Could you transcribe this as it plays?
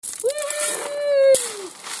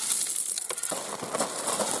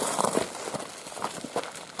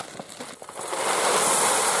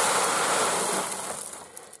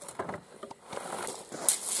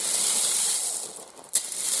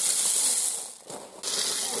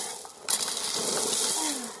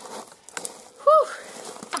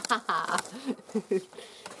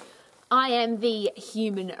I am the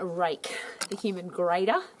human rake, the human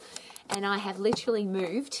grader, and I have literally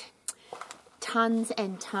moved tons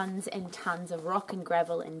and tons and tons of rock and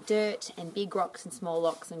gravel and dirt and big rocks and small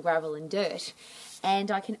rocks and gravel and dirt.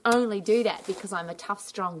 And I can only do that because I'm a tough,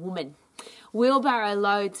 strong woman. Wheelbarrow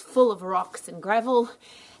loads full of rocks and gravel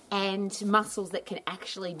and muscles that can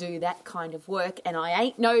actually do that kind of work. And I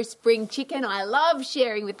ain't no spring chicken. I love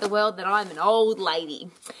sharing with the world that I'm an old lady.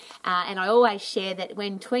 And I always share that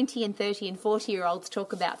when 20 and 30 and 40-year-olds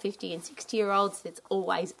talk about 50 and 60-year-olds, it's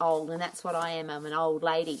always old. And that's what I am. I'm an old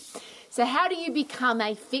lady. So how do you become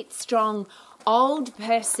a fit, strong, old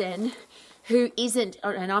person who isn't,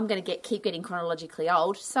 and I'm going to keep getting chronologically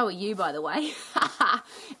old, so are you, by the way.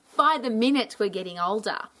 By the minute we're getting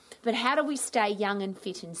older. But how do we stay young and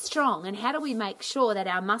fit and strong? And how do we make sure that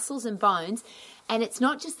our muscles and bones, and it's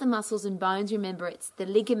not just the muscles and bones, remember, it's the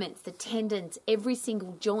ligaments, the tendons, every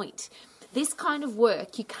single joint. This kind of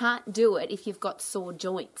work, you can't do it if you've got sore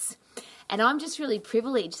joints. And I'm just really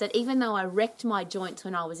privileged that even though I wrecked my joints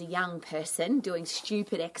when I was a young person doing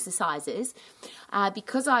stupid exercises,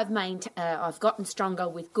 because I've gotten stronger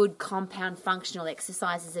with good compound functional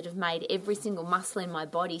exercises that have made every single muscle in my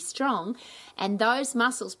body strong, and those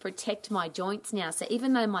muscles protect my joints now. So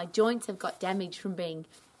even though my joints have got damaged from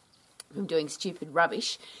doing stupid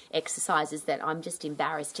rubbish exercises that I'm just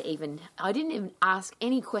embarrassed to I didn't even ask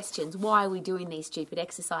any questions. Why are we doing these stupid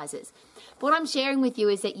exercises? But what I'm sharing with you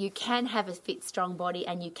is that you can have a fit, strong body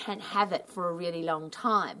and you can have it for a really long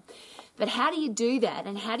time. But how do you do that?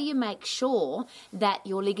 And how do you make sure that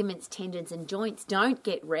your ligaments, tendons and joints don't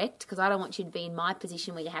get wrecked? Because I don't want you to be in my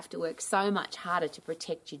position where you have to work so much harder to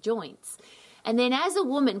protect your joints. And then as a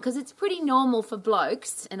woman, because it's pretty normal for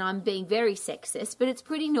blokes, and I'm being very sexist, but it's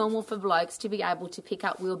pretty normal for blokes to be able to pick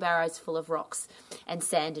up wheelbarrows full of rocks and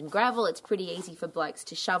sand and gravel. It's pretty easy for blokes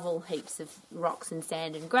to shovel heaps of rocks and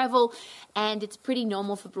sand and gravel. And it's pretty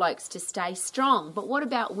normal for blokes to stay strong. But what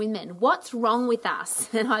about women? What's wrong with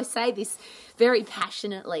us? And I say this very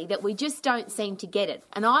passionately, that we just don't seem to get it.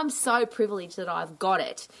 And I'm so privileged that I've got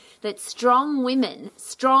it. That strong women,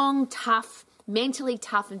 strong, tough, mentally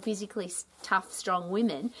tough and physically tough, strong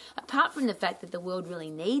women, apart from the fact that the world really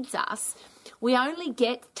needs us, we only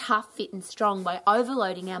get tough, fit and strong by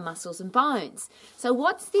overloading our muscles and bones. So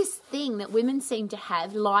what's this thing that women seem to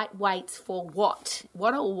have, light weights for what?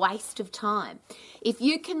 What a waste of time. If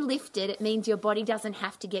you can lift it, it means your body doesn't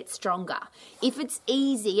have to get stronger. If it's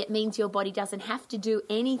easy, it means your body doesn't have to do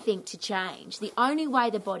anything to change. The only way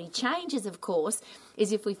the body changes, of course,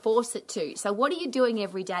 is if we force it to. So what are you doing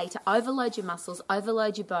every day to overload your muscles,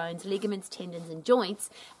 overload your bones, ligaments, tendons and joints,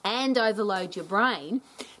 and overload your brain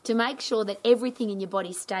to make sure that everything in your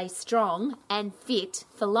body stays strong and fit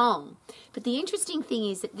for long? But the interesting thing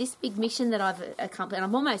is that this big mission that I've accomplished, and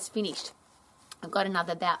I'm almost finished. I've got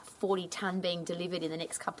another about 40 tonne being delivered in the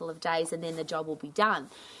next couple of days and then the job will be done.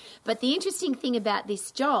 But the interesting thing about this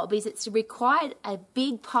job is it's required a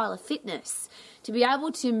big pile of fitness. To be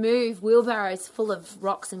able to move wheelbarrows full of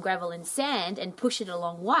rocks and gravel and sand and push it a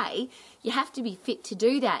long way, you have to be fit to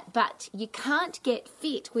do that. But you can't get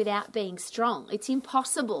fit without being strong. It's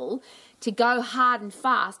impossible to go hard and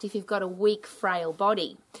fast if you've got a weak, frail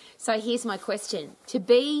body. So here's my question. To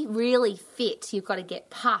be really fit, you've got to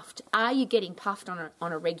get puffed. Are you getting puffed on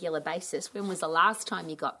a regular basis? When was the last time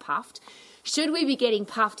you got puffed? Should we be getting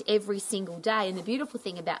puffed every single day? And the beautiful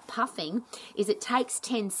thing about puffing is it takes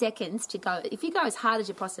 10 seconds to go. If you go as hard as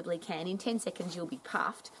you possibly can, in 10 seconds you'll be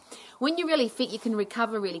puffed. When you're really fit, you can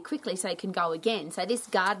recover really quickly so you can go again. So this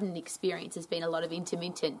garden experience has been a lot of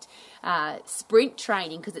intermittent sprint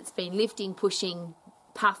training because it's been lifting, pushing,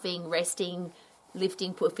 puffing, resting,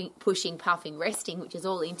 lifting, pushing, puffing, resting, which is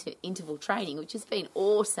all interval training, which has been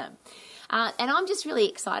awesome. And I'm just really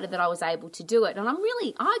excited that I was able to do it. And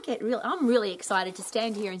I'm really excited to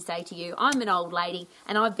stand here and say to you, I'm an old lady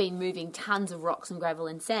and I've been moving tons of rocks and gravel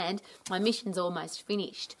and sand. My mission's almost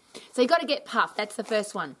finished. So you've got to get puffed. That's the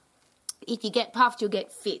first one. If you get puffed, you'll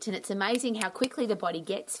get fit. And it's amazing how quickly the body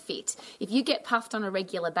gets fit. If you get puffed on a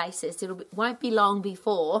regular basis, won't be long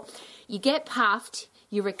before you get puffed,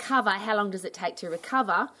 you recover. How long does it take to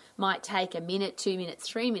recover? Might take a minute, 2 minutes,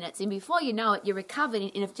 3 minutes. And before you know it, you're recovered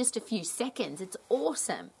in just a few seconds. It's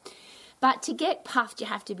awesome. But to get puffed, you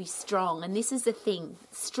have to be strong. And this is the thing,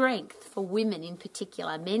 strength for women in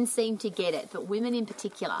particular. Men seem to get it, but women in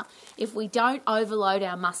particular, if we don't overload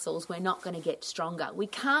our muscles, we're not going to get stronger. We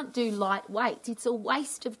can't do light weights. It's a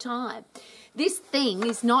waste of time. This thing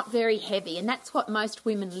is not very heavy, and that's what most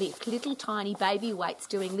women lift, little tiny baby weights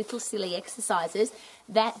doing little silly exercises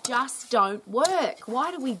that just don't work.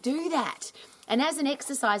 Why do we do that? And as an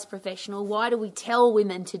exercise professional, why do we tell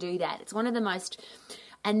women to do that? It's one of the most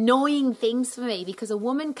annoying things for me, because a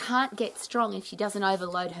woman can't get strong if she doesn't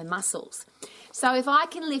overload her muscles. So if I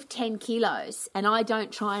can lift 10 kilos and I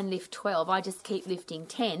don't try and lift 12, I just keep lifting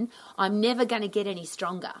 10, I'm never going to get any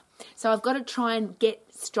stronger. So I've got to try and get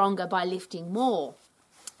stronger by lifting more.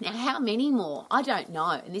 Now, how many more? I don't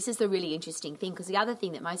know. And this is the really interesting thing, because the other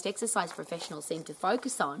thing that most exercise professionals seem to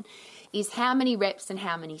focus on is how many reps and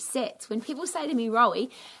how many sets. When people say to me, Rowie,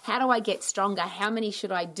 how do I get stronger? How many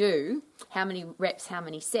should I do? How many reps, how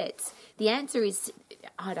many sets? The answer is,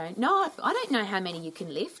 I don't know. I don't know how many you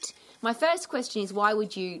can lift. My first question is, why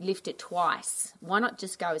would you lift it twice? Why not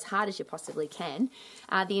just go as hard as you possibly can?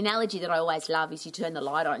 The analogy that I always love is you turn the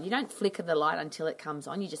light on. You don't flicker the light until it comes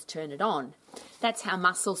on, you just turn it on. That's how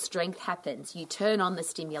muscle strength happens. You turn on the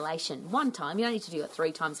stimulation one time. You don't need to do it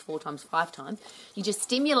 3 times, 4 times, 5 times. You just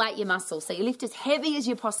stimulate your muscle. So you lift as heavy as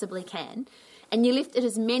you possibly can, and you lift it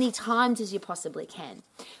as many times as you possibly can.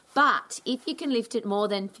 But if you can lift it more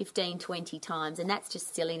than 15, 20 times, and that's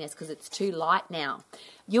just silliness because it's too light now,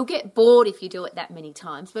 you'll get bored if you do it that many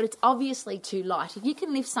times, but it's obviously too light. If you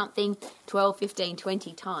can lift something 12, 15,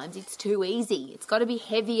 20 times, it's too easy. It's got to be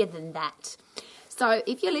heavier than that. So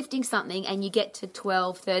if you're lifting something and you get to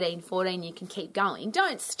 12, 13, 14, you can keep going.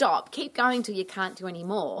 Don't stop. Keep going till you can't do any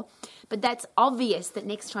more. But that's obvious that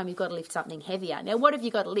next time you've got to lift something heavier. Now, what have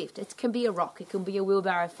you got to lift? It can be a rock. It can be a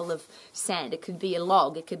wheelbarrow full of sand. It could be a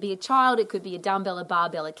log. It could be a child. It could be a dumbbell, a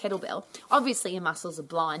barbell, a kettlebell. Obviously, your muscles are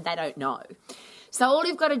blind. They don't know. So all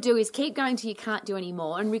you've got to do is keep going till you can't do any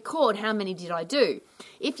more and record how many did I do.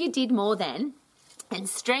 If you did more than, and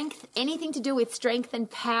strength, anything to do with strength and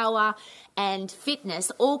power and fitness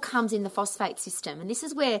all comes in the phosphate system. And this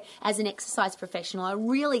is where, as an exercise professional, I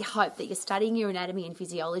really hope that you're studying your anatomy and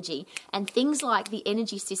physiology, and things like the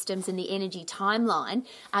energy systems and the energy timeline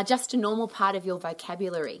are just a normal part of your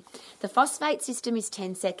vocabulary. The phosphate system is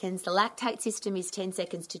 10 seconds, the lactate system is 10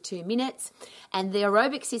 seconds to 2 minutes, and the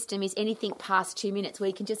aerobic system is anything past 2 minutes, where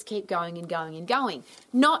you can just keep going and going and going.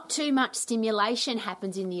 Not too much stimulation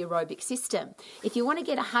happens in the aerobic system. If you want to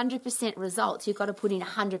get 100% results, you've got to put in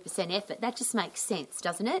 100% effort. That just makes sense,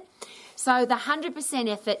 doesn't it? So the 100%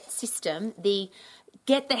 effort system, the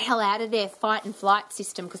get the hell out of there fight and flight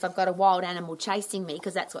system, because I've got a wild animal chasing me,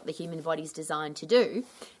 because that's what the human body's designed to do,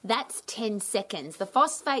 that's 10 seconds. The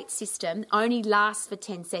phosphate system only lasts for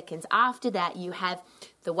 10 seconds. After that, you have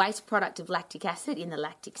the waste product of lactic acid in the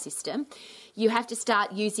lactic system. You have to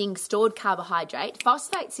start using stored carbohydrate.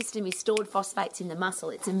 Phosphate system is stored phosphates in the muscle.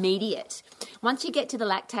 It's immediate. Once you get to the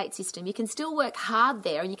lactate system, you can still work hard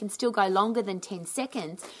there and you can still go longer than 10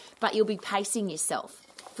 seconds, but you'll be pacing yourself.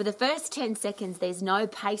 For the first 10 seconds, there's no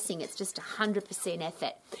pacing. It's just 100%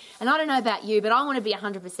 effort. And I don't know about you, but I want to be a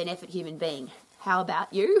 100% effort human being. How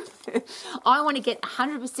about you? I want to get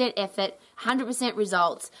 100% effort, 100%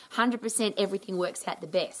 results, 100% everything works out the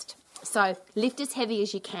best. So lift as heavy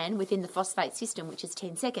as you can within the phosphate system, which is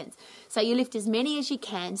 10 seconds. So you lift as many as you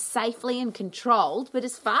can, safely and controlled, but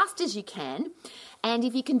as fast as you can. And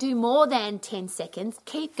if you can do more than 10 seconds,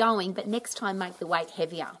 keep going, but next time make the weight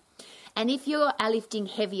heavier. And if you are lifting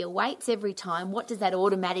heavier weights every time, what does that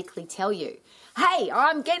automatically tell you? Hey,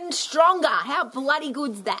 I'm getting stronger. How bloody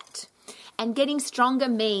good's that? And getting stronger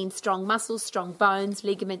means strong muscles, strong bones,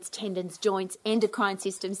 ligaments, tendons, joints, endocrine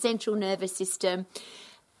system, central nervous system.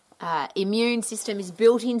 Immune system is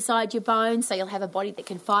built inside your bones, so you'll have a body that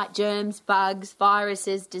can fight germs, bugs,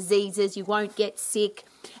 viruses, diseases. You won't get sick.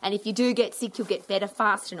 And if you do get sick, you'll get better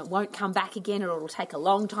fast and it won't come back again, or it'll take a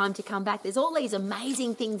long time to come back. There's all these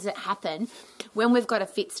amazing things that happen when we've got a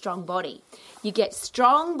fit, strong body. You get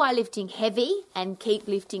strong by lifting heavy and keep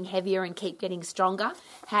lifting heavier and keep getting stronger.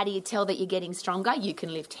 How do you tell that you're getting stronger? You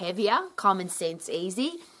can lift heavier. Common sense,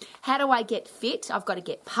 easy. How do I get fit? I've got to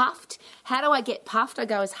get puffed. How do I get puffed? I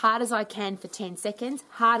go as hard as I can for 10 seconds,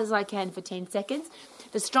 hard as I can for 10 seconds.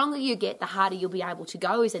 The stronger you get, the harder you'll be able to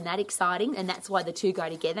go. Isn't that exciting? And that's why the two go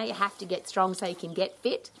together. You have to get strong so you can get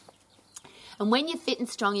fit. And when you're fit and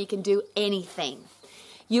strong, you can do anything.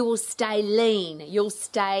 You will stay lean. You'll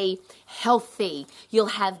stay healthy. You'll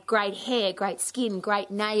have great hair, great skin,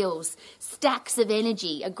 great nails, stacks of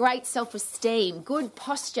energy, a great self-esteem, good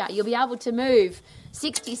posture. You'll be able to move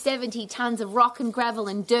 60, 70 tons of rock and gravel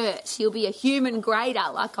and dirt. You'll be a human grader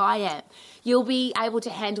like I am. You'll be able to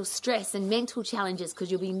handle stress and mental challenges because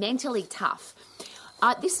you'll be mentally tough.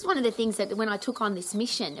 this is one of the things that when I took on this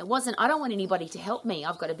mission, I don't want anybody to help me.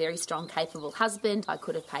 I've got a very strong, capable husband. I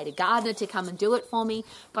could have paid a gardener to come and do it for me,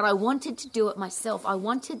 but I wanted to do it myself. I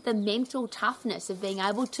wanted the mental toughness of being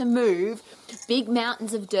able to move big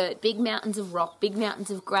mountains of dirt, big mountains of rock, big mountains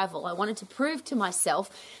of gravel. I wanted to prove to myself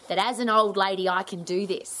that as an old lady, I can do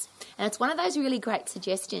this. And it's one of those really great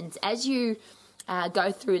suggestions. As you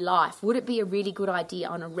go through life, would it be a really good idea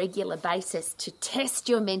on a regular basis to test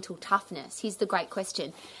your mental toughness? Here's the great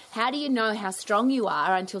question. How do you know how strong you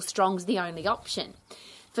are until strong's the only option?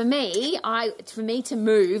 For me to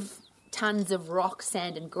move tons of rock,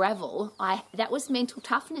 sand and gravel, that was mental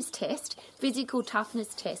toughness test, physical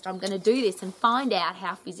toughness test. I'm going to do this and find out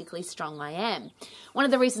how physically strong I am. One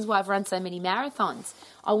of the reasons why I've run so many marathons,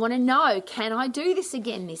 I want to know, can I do this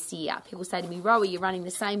again this year? People say to me, Rowie, you're running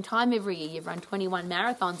the same time every year. You've run 21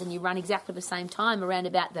 marathons and you run exactly the same time, around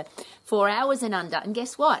about the 4 hours and under. And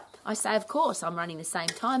guess what? I say, of course, I'm running the same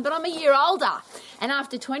time, but I'm a year older. And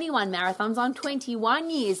after 21 marathons, I'm 21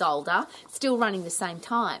 years older, still running the same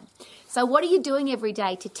time. So what are you doing every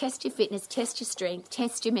day to test your fitness, test your strength,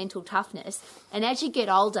 test your mental toughness? And as you get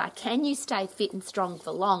older, can you stay fit and strong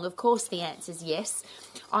for long? Of course, the answer is yes.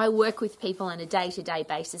 I work with people on a day-to-day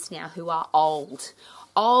basis now who are old.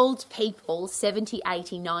 Old people, 70,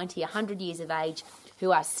 80, 90, 100 years of age,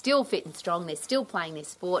 who are still fit and strong. They're still playing their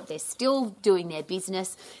sport. They're still doing their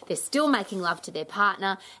business. They're still making love to their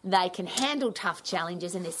partner. They can handle tough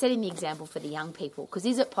challenges, and they're setting the example for the young people. Because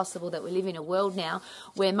is it possible that we live in a world now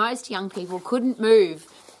where most young people couldn't move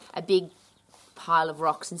a big pile of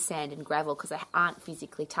rocks and sand and gravel because they aren't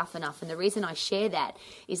physically tough enough? And the reason I share that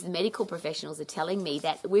is the medical professionals are telling me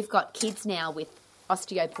that we've got kids now with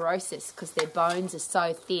osteoporosis because their bones are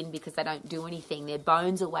so thin because they don't do anything. Their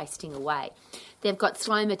bones are wasting away. They've got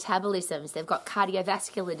slow metabolisms. They've got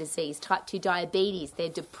cardiovascular disease, type 2 diabetes. They're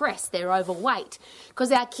depressed. They're overweight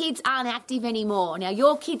because our kids aren't active anymore. Now,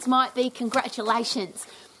 your kids might be, congratulations.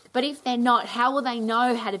 But if they're not, how will they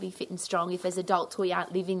know how to be fit and strong if as adults we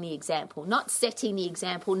aren't living the example? Not setting the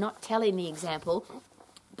example, not telling the example,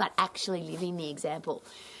 but actually living the example.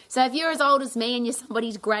 So if you're as old as me and you're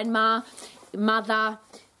somebody's grandma, mother,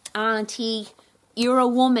 auntie, you're a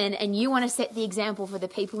woman and you want to set the example for the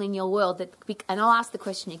people in your world, and I'll ask the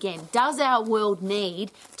question again, does our world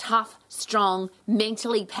need tough, strong,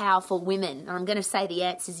 mentally powerful women? And I'm going to say the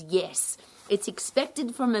answer is yes. It's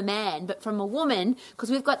expected from a man, but from a woman,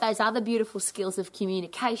 because we've got those other beautiful skills of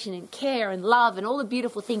communication and care and love and all the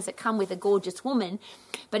beautiful things that come with a gorgeous woman.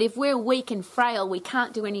 But if we're weak and frail, we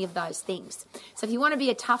can't do any of those things. So if you want to be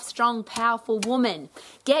a tough, strong, powerful woman,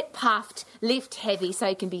 get puffed, lift heavy so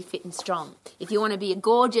you can be fit and strong. If you want to be a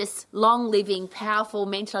gorgeous, long-living, powerful,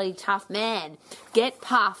 mentally tough man, get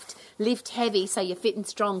puffed, lift heavy so you're fit and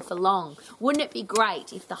strong for long. Wouldn't it be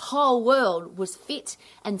great if the whole world was fit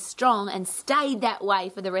and strong and stayed that way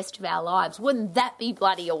for the rest of our lives? Wouldn't that be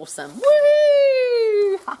bloody awesome?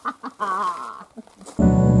 Woo!